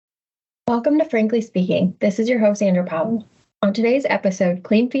Welcome to Frankly Speaking. This is your host, Andrew Powell. On today's episode,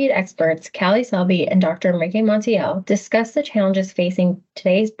 clean feed experts Callie Selby and Dr. Enrique Montiel discuss the challenges facing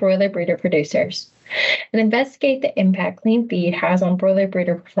today's broiler breeder producers and investigate the impact clean feed has on broiler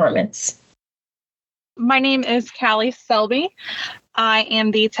breeder performance. My name is Callie Selby. I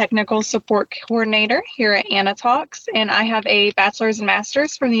am the technical support coordinator here at Anatalks, and I have a bachelor's and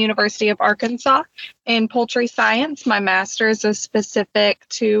master's from the University of Arkansas in poultry science. My master's is specific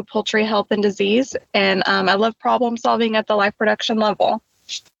to poultry health and disease, and I love problem solving at the live production level.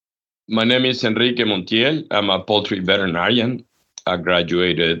 My name is Enrique Montiel. I'm a poultry veterinarian. I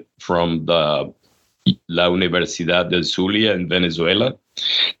graduated from the La Universidad del Zulia in Venezuela.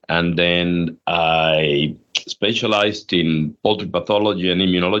 And then I specialized in poultry pathology and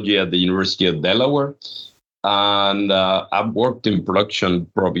immunology at the University of Delaware. And I've worked in production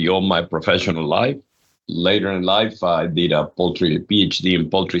probably all my professional life. Later in life, I did a PhD in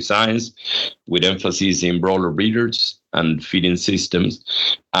poultry science with emphasis in broiler breeders and feeding systems,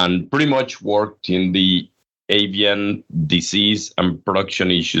 and pretty much worked in the avian disease and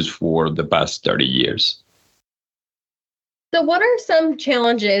production issues for the past 30 years. So what are some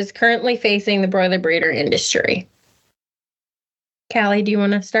challenges currently facing the broiler breeder industry? Callie, do you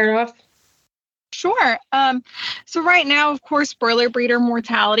want to start off? Sure. So right now, of course, broiler breeder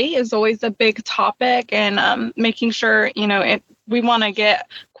mortality is always a big topic, and making sure, we want to get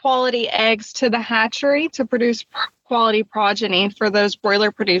quality eggs to the hatchery to produce quality progeny for those broiler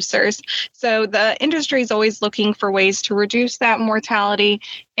producers. So the industry is always looking for ways to reduce that mortality,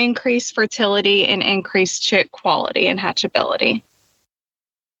 increase fertility, and increase chick quality and hatchability.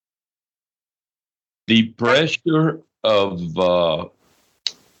 The pressure of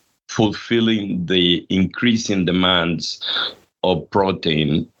fulfilling the increasing demands of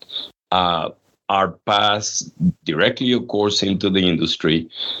protein are passed directly, of course, into the industry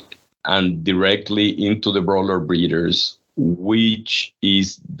and directly into the broiler breeders, which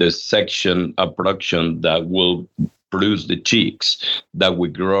is the section of production that will produce the chicks that we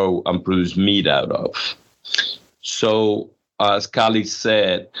grow and produce meat out of. So, as Callie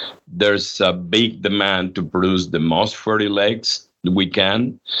said, there's a big demand to produce the most fertile eggs we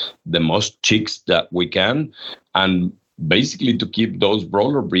can, the most chicks that we can, and basically to keep those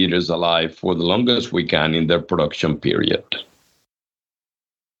broiler breeders alive for the longest we can in their production period.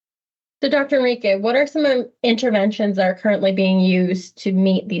 So, Dr. Enrique, what are some interventions that are currently being used to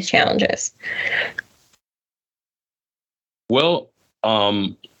meet these challenges? Well,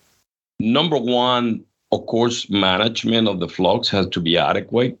 number one, of course, management of the flocks has to be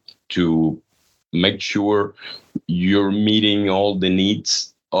adequate to make sure you're meeting all the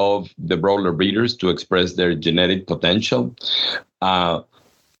needs of the broiler breeders to express their genetic potential.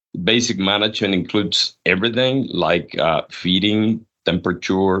 Basic management includes everything like feeding,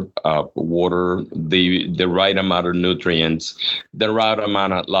 temperature, water, the right amount of nutrients, the right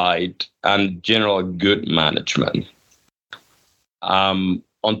amount of light, and general good management. On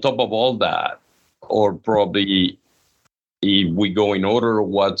top of all that, or probably if we go in order,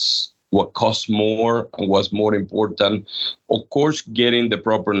 what costs more and what's more important, of course, getting the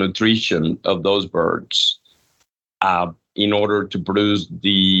proper nutrition of those birds in order to produce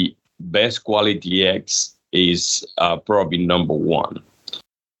the best quality eggs is probably number one.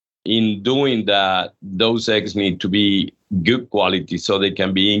 In doing that, those eggs need to be good quality so they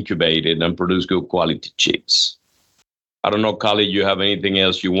can be incubated and produce good quality chicks. I don't know, Callie, you have anything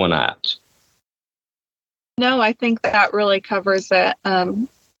else you want to add? No, I think that really covers it.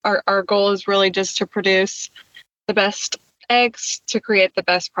 Our goal is really just to produce the best eggs to create the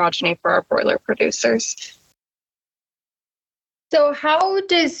best progeny for our broiler producers. So how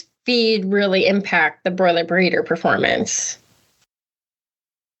does feed really impact the broiler breeder performance?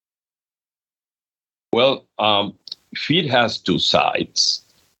 Well, feed has two sides.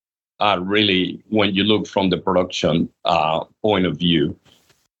 Really, when you look from the production point of view,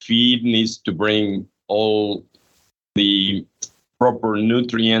 feed needs to bring all the proper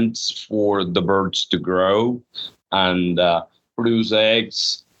nutrients for the birds to grow and produce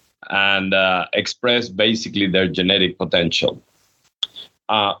eggs and express basically their genetic potential.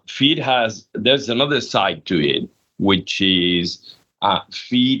 There's another side to it, which is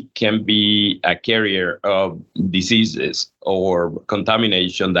feed can be a carrier of diseases or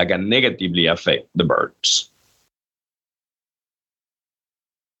contamination that can negatively affect the birds.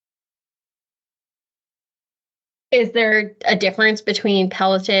 Is there a difference between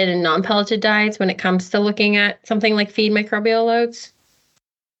pelleted and non-pelleted diets when it comes to looking at something like feed microbial loads?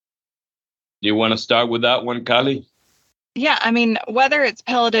 Do you want to start with that one, Callie? Yeah, I mean, whether it's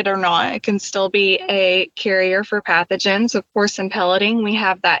pelleted or not, it can still be a carrier for pathogens. Of course, in pelleting, we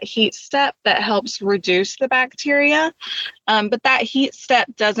have that heat step that helps reduce the bacteria. But that heat step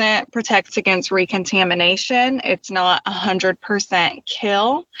doesn't protect against recontamination. It's not 100%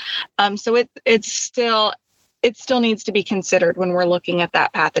 kill. So it still needs to be considered when we're looking at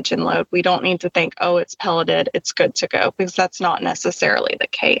that pathogen load. We don't need to think, oh, it's pelleted, it's good to go, because that's not necessarily the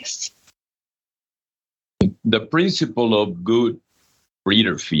case. The principle of good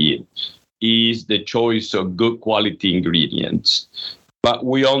breeder feed is the choice of good quality ingredients. But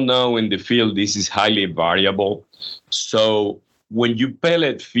we all know in the field this is highly variable. So when you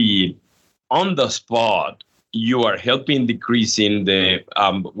pellet feed on the spot, you are helping decreasing the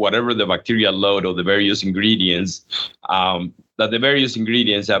whatever the bacterial load of the various ingredients that the various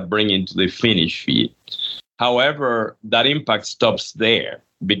ingredients are bringing to the finished feed. However, that impact stops there,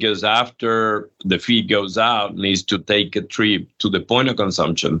 because after the feed goes out, it needs to take a trip to the point of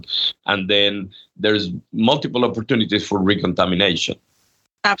consumption, and then there's multiple opportunities for recontamination.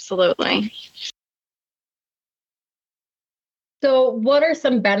 Absolutely. So what are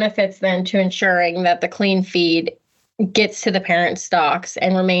some benefits then to ensuring that the clean feed gets to the parent stocks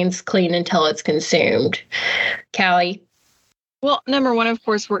and remains clean until it's consumed? Callie? Well, number one, of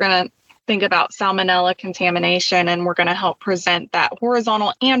course, we're going to think about salmonella contamination, and we're going to help prevent that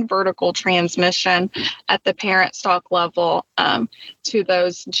horizontal and vertical transmission at the parent stock level to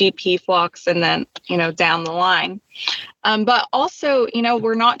those GP flocks and then, down the line. But also,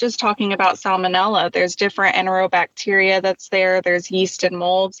 we're not just talking about salmonella. There's different enterobacteria that's there. There's yeast and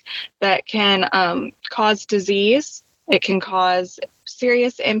molds that can cause disease. It can cause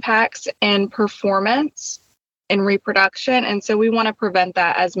serious impacts in performance in reproduction. And so we want to prevent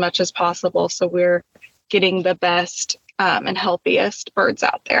that as much as possible, so we're getting the best and healthiest birds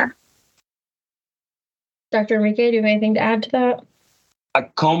out there. Dr. Enrique, do you have anything to add to that? A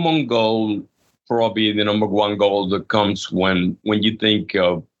common goal, probably the number one goal that comes when you think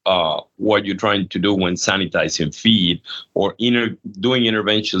of what you're trying to do when sanitizing feed or doing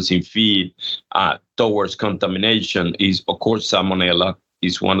interventions in feed towards contamination is, of course, salmonella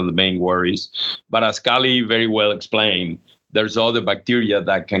is one of the main worries. But as Callie very well explained, there's other bacteria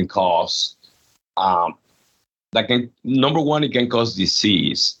that can cause, number one, it can cause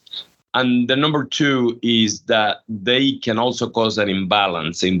disease. And the number two is that they can also cause an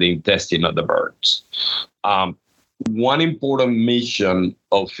imbalance in the intestine of the birds. One important mission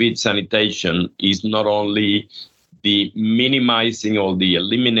of feed sanitation is not only the minimizing or the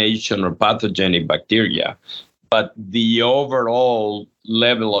elimination of pathogenic bacteria, but the overall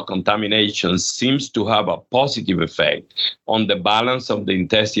level of contamination seems to have a positive effect on the balance of the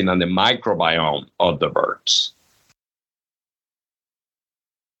intestine and the microbiome of the birds.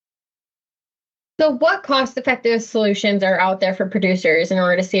 So what cost-effective solutions are out there for producers in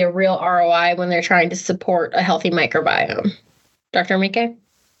order to see a real ROI when they're trying to support a healthy microbiome? Dr. Enrique?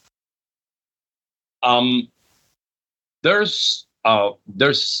 There's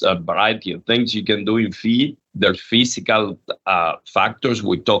a variety of things you can do in feed. There's physical factors.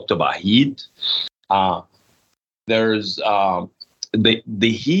 We talked about heat. There's the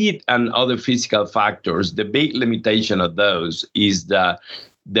heat and other physical factors. The big limitation of those is that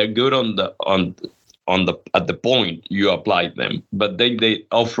they're good at the point you apply them, but they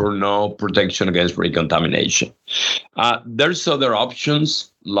offer no protection against recontamination. There's other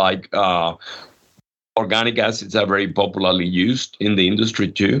options like organic acids are very popularly used in the industry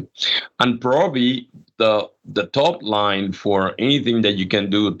too. And probably the top line for anything that you can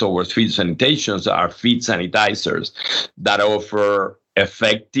do towards feed sanitations are feed sanitizers that offer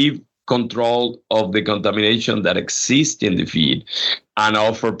effective control of the contamination that exists in the feed and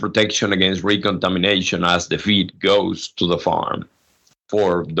offer protection against recontamination as the feed goes to the farm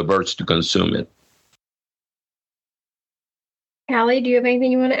for the birds to consume it. Callie, do you have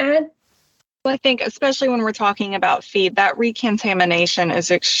anything you want to add? Well, I think especially when we're talking about feed, that recontamination is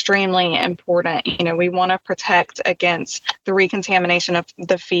extremely important. We want to protect against the recontamination of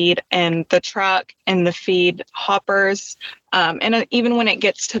the feed in the truck, in the feed hoppers, and even when it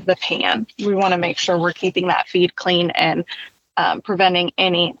gets to the pan, we want to make sure we're keeping that feed clean and preventing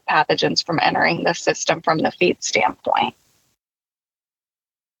any pathogens from entering the system from the feed standpoint.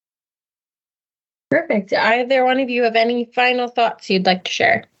 Perfect. Either one of you have any final thoughts you'd like to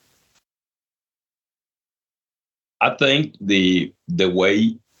share? I think the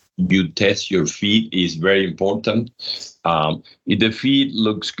way you test your feed is very important. If the feed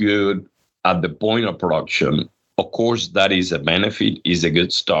looks good at the point of production, Of course, that is a benefit, is a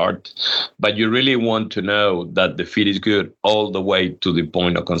good start, but you really want to know that the feed is good all the way to the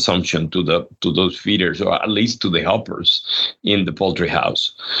point of consumption to those feeders, or at least to the hoppers in the poultry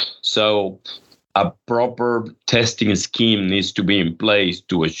house. So a proper testing scheme needs to be in place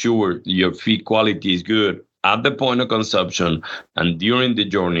to assure your feed quality is good at the point of consumption and during the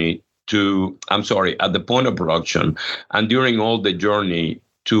journey at the point of production and during all the journey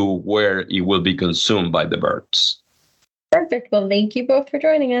to where it will be consumed by the birds. Perfect. Well, thank you both for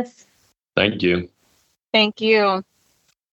joining us. Thank you. Thank you.